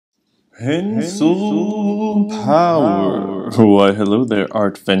Pencil power. Why, hello there,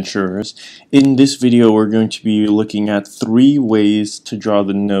 art venturers. In this video, we're going to be looking at 3 ways to draw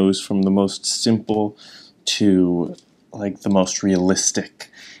the nose from the most simple to the most realistic.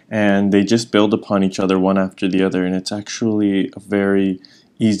 And they just build upon each other one after the other, and it's actually a very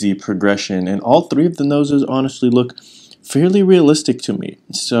easy progression. And all 3 of the noses honestly look fairly realistic to me.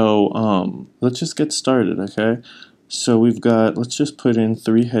 So let's just get started, okay? So we've got, let's just put in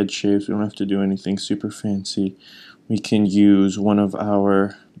 3 head shapes. We don't have to do anything super fancy. We can use one of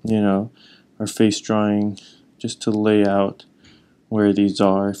our, our face drawing just to lay out where these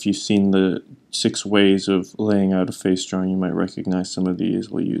are. If you've seen the 6 ways of laying out a face drawing, you might recognize some of these.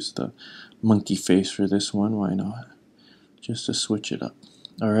 We'll use the monkey face for this one. Why not? Just to switch it up.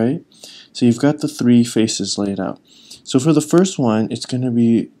 Alright? So you've got the 3 faces laid out. So for the first one, it's going to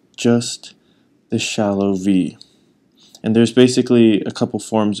be just the shallow V. And there's basically a couple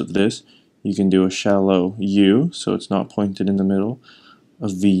forms of this. You can do a shallow U, so it's not pointed in the middle, a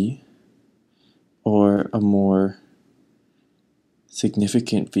V, or a more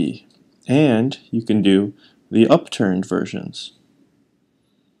significant V. And you can do the upturned versions.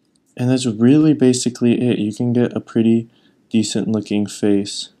 And that's really basically it. You can get a pretty decent looking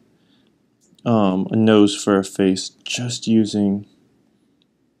face, a nose for a face, just using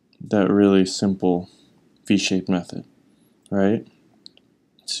that really simple V-shaped method. Right?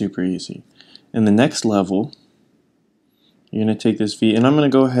 Super easy. And the next level, you're going to take this V, and I'm going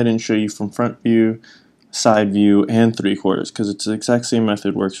to go ahead and show you from front view, side view, and 3/4, because it's the exact same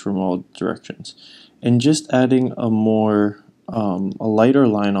method, works from all directions. And just adding a more, a lighter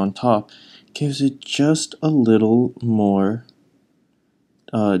line on top gives it just a little more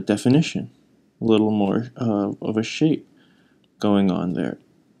definition, a little more of a shape going on there.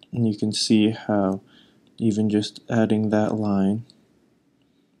 And you can see how even just adding that line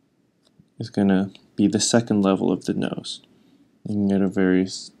is going to be the second level of the nose. You can get a very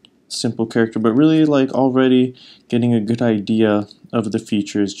simple character, but really already getting a good idea of the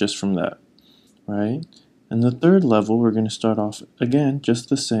features just from that, right? And the third level, we're going to start off again just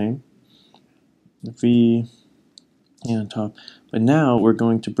the same, the V on top, but now we're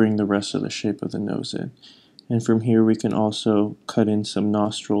going to bring the rest of the shape of the nose in. And from here we can also cut in some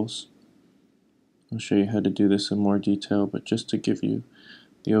nostrils. I'll show you how to do this in more detail, but just to give you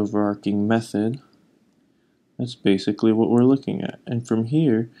the overarching method, that's basically what we're looking at. And from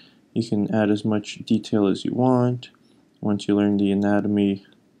here, you can add as much detail as you want. Once you learn the anatomy,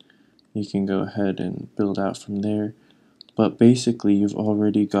 you can go ahead and build out from there. But basically, you've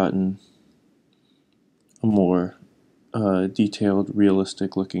already gotten a more detailed,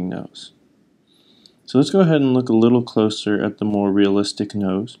 realistic looking nose. So let's go ahead and look a little closer at the more realistic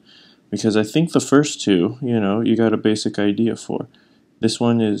nose, because I think the first 2, you got a basic idea for. The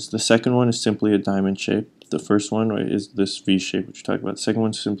second one is simply a diamond shape. The first one, right, is this V shape which we talked about. The second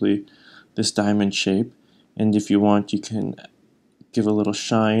one is simply this diamond shape. And if you want, you can give a little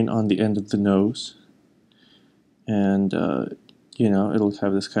shine on the end of the nose. And, it'll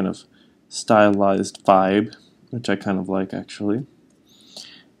have this kind of stylized vibe, which I kind of like, actually.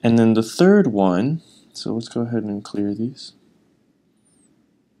 And then the third one, so let's go ahead and clear these.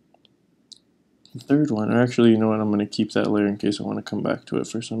 The third one, or actually, you know what, I'm going to keep that layer in case I want to come back to it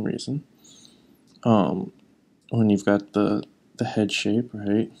for some reason. When you've got the head shape,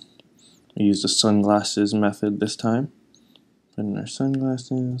 right, we use the sunglasses method this time. Put in our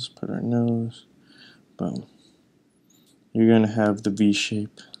sunglasses, put our nose, boom. You're going to have the V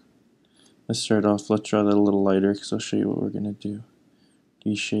shape. Let's start off, let's draw that a little lighter because I'll show you what we're going to do.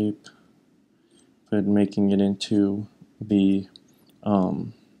 V shape, but making it into the,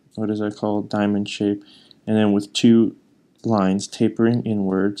 what is that called? Diamond shape. And then with 2 lines tapering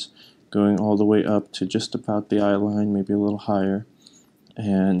inwards, going all the way up to just about the eye line, maybe a little higher.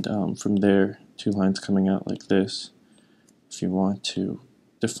 And from there, 2 lines coming out like this. If you want to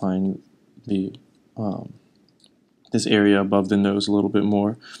define the this area above the nose a little bit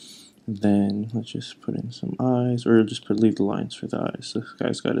more, then let's just put in some eyes, or just leave the lines for the eyes. This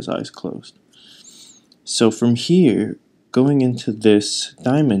guy's got his eyes closed. So from here, going into this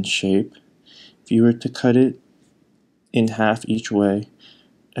diamond shape, if you were to cut it in half each way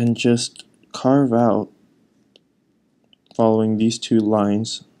and just carve out, following these 2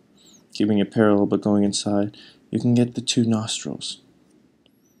 lines, keeping it parallel but going inside, you can get the 2 nostrils.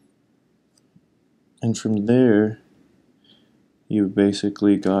 And from there, you've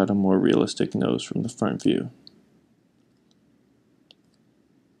basically got a more realistic nose from the front view.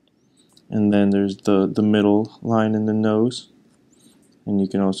 And then there's the middle line in the nose. And you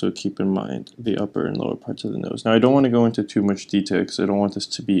can also keep in mind the upper and lower parts of the nose. Now, I don't want to go into too much detail because I don't want this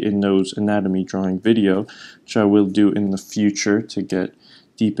to be a nose anatomy drawing video, which I will do in the future to get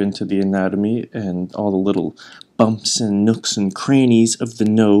deep into the anatomy and all the little bumps and nooks and crannies of the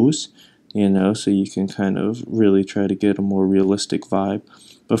nose, you know, so you can kind of really try to get a more realistic vibe.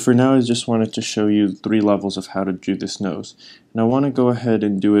 But for now, I just wanted to show you 3 levels of how to do this nose. And I want to go ahead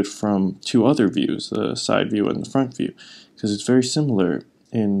and do it from 2 other views, the side view and the front view, because it's very similar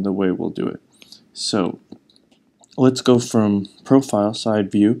in the way we'll do it. So let's go from profile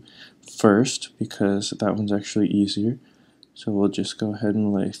side view first, because that one's actually easier. So we'll just go ahead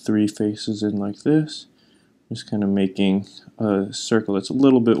and lay 3 faces in like this, just kind of making a circle that's a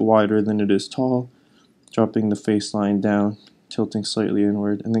little bit wider than it is tall, dropping the face line down, tilting slightly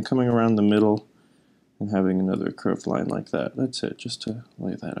inward, and then coming around the middle and having another curved line like that. That's it, just to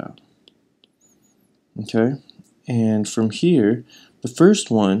lay that out. Okay, and from here, the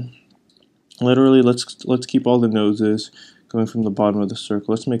first one, literally let's keep all the noses going from the bottom of the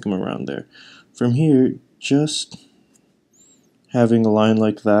circle. Let's make them around there. From here, just having a line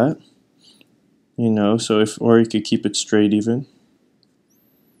like that, you know, so if, or you could keep it straight even,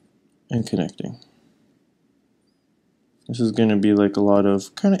 and connecting. This is going to be like a lot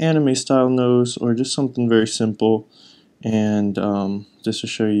of kind of anime style nose, or just something very simple. And just to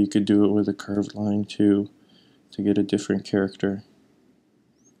show you, you could do it with a curved line too, to get a different character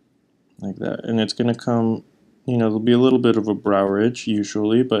like that. And it's going to come, you know, there'll be a little bit of a brow ridge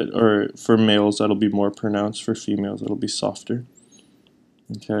usually, but or for males that'll be more pronounced, for females it'll be softer.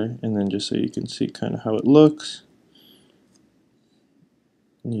 Okay, and then just so you can see kind of how it looks,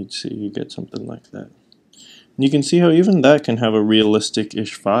 you'd see you get something like that. And you can see how even that can have a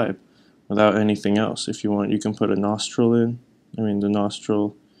realistic-ish vibe without anything else. If you want, you can put a nostril in. I mean, the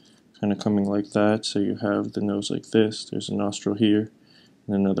nostril kind of coming like that, so you have the nose like this, there's a nostril here,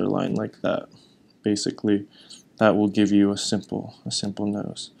 and another line like that. Basically, that will give you a simple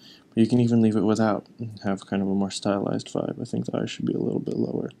nose. But you can even leave it without and have kind of a more stylized vibe. I think the eye should be a little bit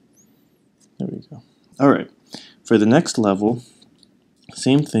lower. There we go. Alright, for the next level,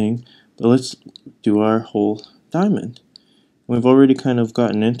 same thing, but let's do our whole diamond. We've already kind of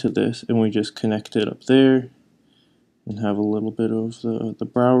gotten into this, and we just connect it up there and have a little bit of the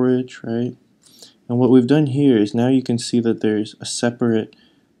brow ridge, right? And what we've done here is now you can see that there's a separate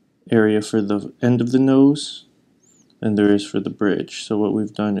area for the end of the nose than there is for the bridge. So what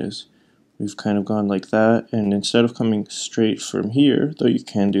we've done is we've kind of gone like that, and instead of coming straight from here, though you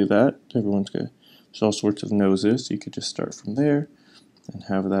can do that, everyone's got, there's all sorts of noses, you could just start from there and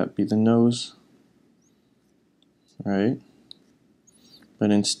have that be the nose, right?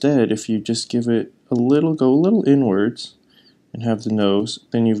 But instead, if you just give it a little, go a little inwards and have the nose,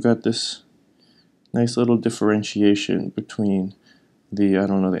 then you've got this nice little differentiation between the, I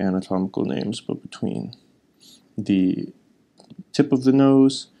don't know the anatomical names, but between the tip of the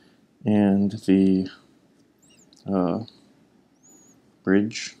nose and the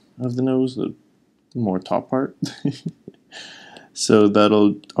bridge of the nose, the more top part. So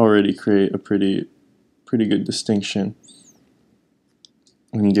that'll already create a pretty good distinction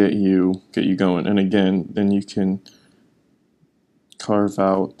and get you going. And again, then you can carve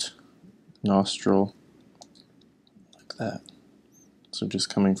out nostril like that. So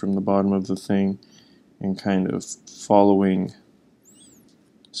just coming from the bottom of the thing and kind of following.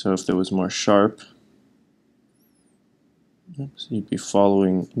 So if there was more sharp, oops, you'd be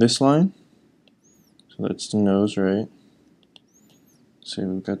following this line. So that's the nose, right? So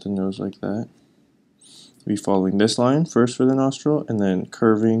we've got the nose like that. Be following this line first for the nostril, and then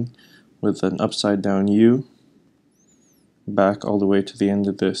curving with an upside down U back all the way to the end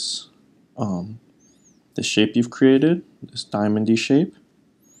of this the shape you've created, this diamondy shape,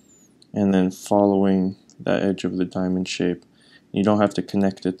 and then following that edge of the diamond shape. You don't have to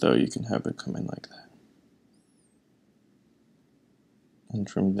connect it though, you can have it come in like that. And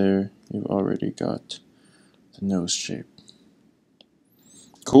from there, you've already got the nose shape.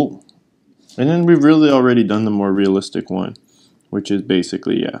 Cool. And then we've really already done the more realistic one, which is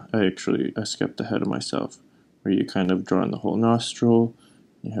basically, yeah, I skipped ahead of myself, where you kind of draw in the whole nostril,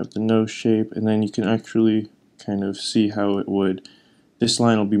 you have the nose shape, and then you can actually kind of see how it would, this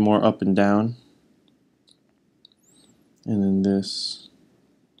line will be more up and down, and then this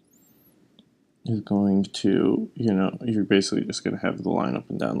is going to, you know, you're basically just going to have the line up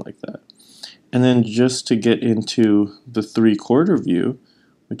and down like that. And then just to get into the 3/4 view,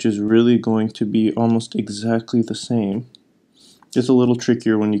 which is really going to be almost exactly the same. It's a little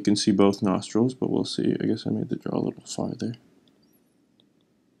trickier when you can see both nostrils, but we'll see. I guess I made the draw a little farther.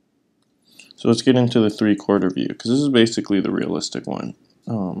 So let's get into the 3/4 view, because this is basically the realistic one.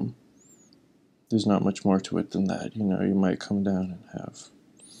 There's not much more to it than that. You know, you might come down and have,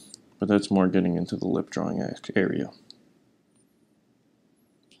 but that's more getting into the lip drawing area.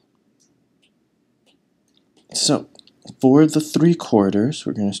 So for the 3/4,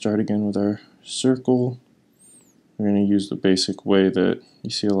 we're going to start again with our circle. We're going to use the basic way that you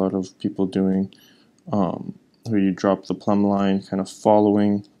see a lot of people doing, where you drop the plumb line kind of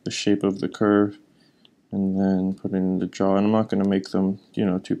following the shape of the curve and then put it in the jaw. And I'm not going to make them, you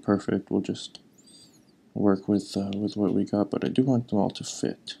know, too perfect. We'll just work with what we got, but I do want them all to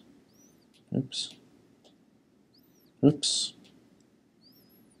fit. Oops. Oops.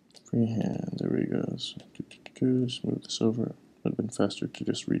 Freehand, there we go. So, just move this over. It would have been faster to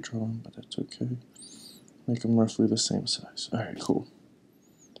just redraw them, but that's okay. Make them roughly the same size. Alright, cool.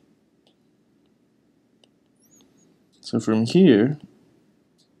 So from here,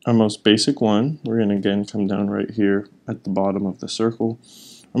 our most basic one, we're going to again come down right here at the bottom of the circle.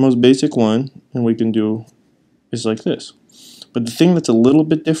 Our most basic one, and we can do, is like this. But the thing that's a little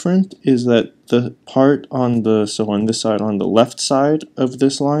bit different is that the part on the, so on this side, on the left side of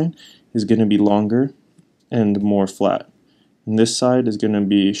this line, is going to be longer and more flat. And this side is going to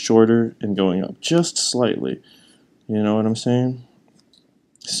be shorter and going up just slightly. You know what I'm saying?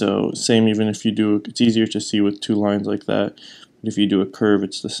 So same even if you do, it's easier to see with two lines like that. But if you do a curve,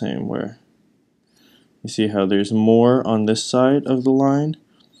 it's the same, where you see how there's more on this side of the line,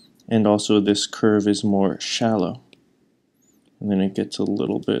 and also this curve is more shallow. And then it gets a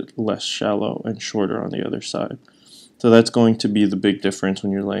little bit less shallow and shorter on the other side. So that's going to be the big difference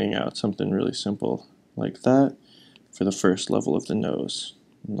when you're laying out something really simple like that for the first level of the nose.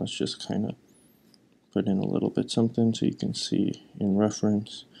 And let's just kind of put in a little bit something so you can see in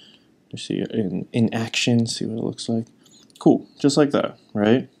reference, you see it in action, see what it looks like. Cool, just like that,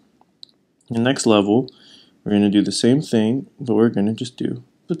 right? The next level, we're going to do the same thing, but we're going to just do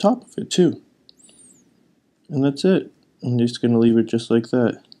the top of it too. And that's it. I'm just going to leave it just like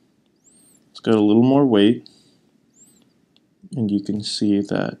that. It's got a little more weight, and you can see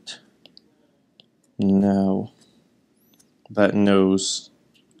that now that nose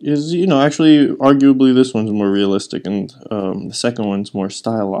is, you know, actually arguably this one's more realistic, and the second one's more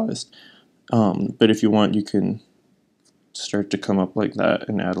stylized. But if you want, you can start to come up like that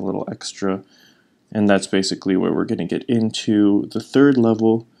and add a little extra, and that's basically where we're going to get into the third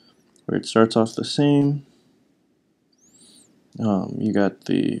level, where it starts off the same. You got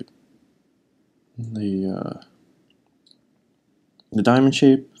the diamond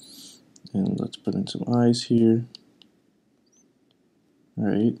shape, and let's put in some eyes here. All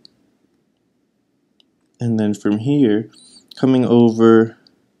right, and then from here, coming over,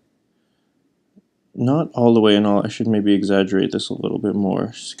 not all the way and all, I should maybe exaggerate this a little bit more,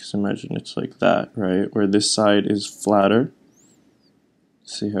 because imagine it's like that, right, where this side is flatter.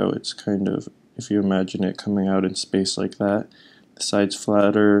 See how it's kind of, if you imagine it coming out in space like that, the side's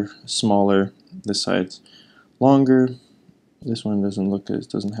flatter, smaller, this side's longer. This one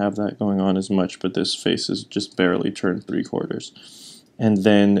doesn't have that going on as much, but this face is just barely turned 3/4. And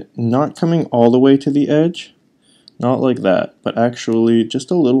then not coming all the way to the edge, not like that, but actually just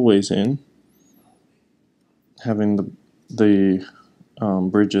a little ways in, having the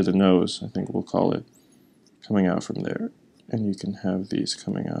bridge of the nose, I think we'll call it, coming out from there. And you can have these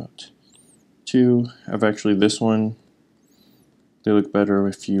coming out too. I've actually, this one, they look better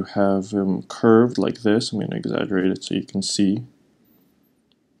if you have them curved like this. I'm going to exaggerate it so you can see,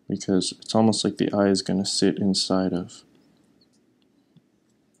 because it's almost like the eye is going to sit inside of.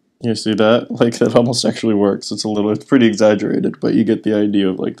 You see that? Like, that almost actually works. It's pretty exaggerated, but you get the idea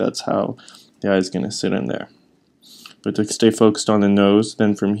of, like, that's how the eye is going to sit in there. But to stay focused on the nose,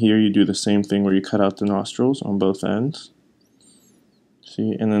 then from here you do the same thing where you cut out the nostrils on both ends.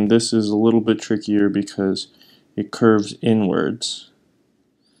 See, and then this is a little bit trickier because it curves inwards.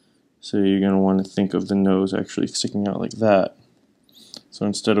 So you're going to want to think of the nose actually sticking out like that. So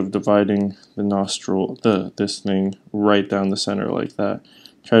instead of dividing the nostril, this thing right down the center like that,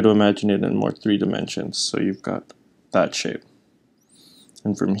 try to imagine it in more 3 dimensions. So you've got that shape.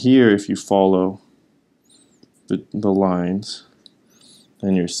 And from here, if you follow the lines,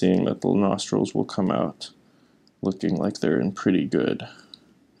 then you're seeing that the nostrils will come out looking like they're in pretty good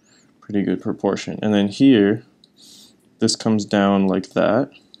proportion. And then here, this comes down like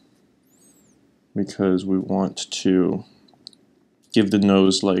that, because we want to give the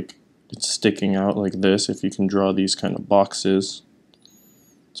nose like it's sticking out like this. If you can draw these kind of boxes,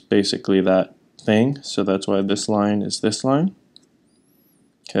 it's basically that thing. So that's why this line is this line.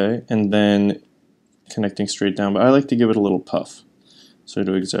 Okay, and then connecting straight down, but I like to give it a little puff. So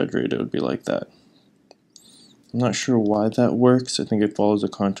to exaggerate, it would be like that. I'm not sure why that works. I think it follows the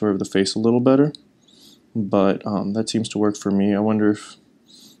contour of the face a little better, but that seems to work for me. I wonder if,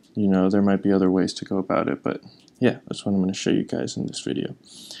 you know, there might be other ways to go about it, but yeah, that's what I'm going to show you guys in this video.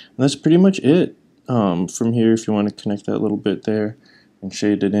 And that's pretty much it. From here, if you want to connect that little bit there and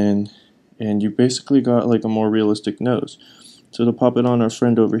shade it in, and you basically got like a more realistic nose. So to pop it on our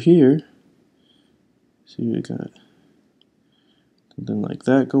friend over here, see, we got something like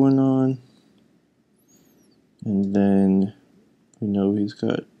that going on. And then we know he's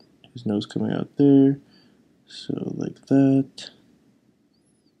got his nose coming out there, so like that.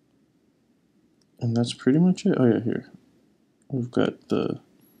 And that's pretty much it. Oh yeah, here. We've got the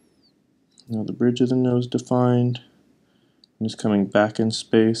bridge of the nose defined, and it's coming back in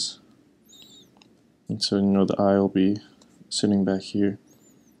space. And so you know the eye will be sitting back here.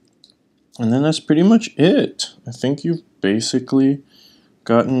 And then that's pretty much it. I think you've basically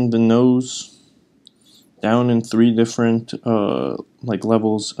gotten the nose down in 3 different like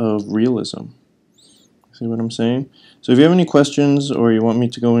levels of realism. See what I'm saying? So if you have any questions, or you want me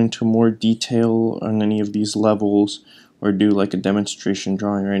to go into more detail on any of these levels, or do like a demonstration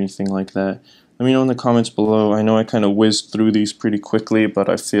drawing or anything like that, let me know in the comments below. I know I kind of whizzed through these pretty quickly, but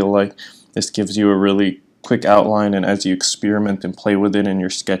I feel like this gives you a really quick outline, and as you experiment and play with it in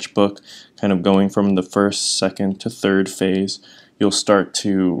your sketchbook, kind of going from the first, second to third phase, you'll start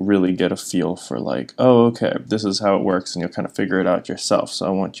to really get a feel for like, oh, okay, this is how it works, and you'll kind of figure it out yourself. So I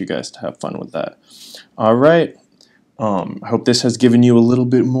want you guys to have fun with that. All right. I hope this has given you a little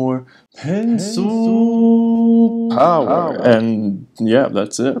bit more pencil power. And yeah,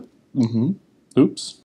 that's it. Oops.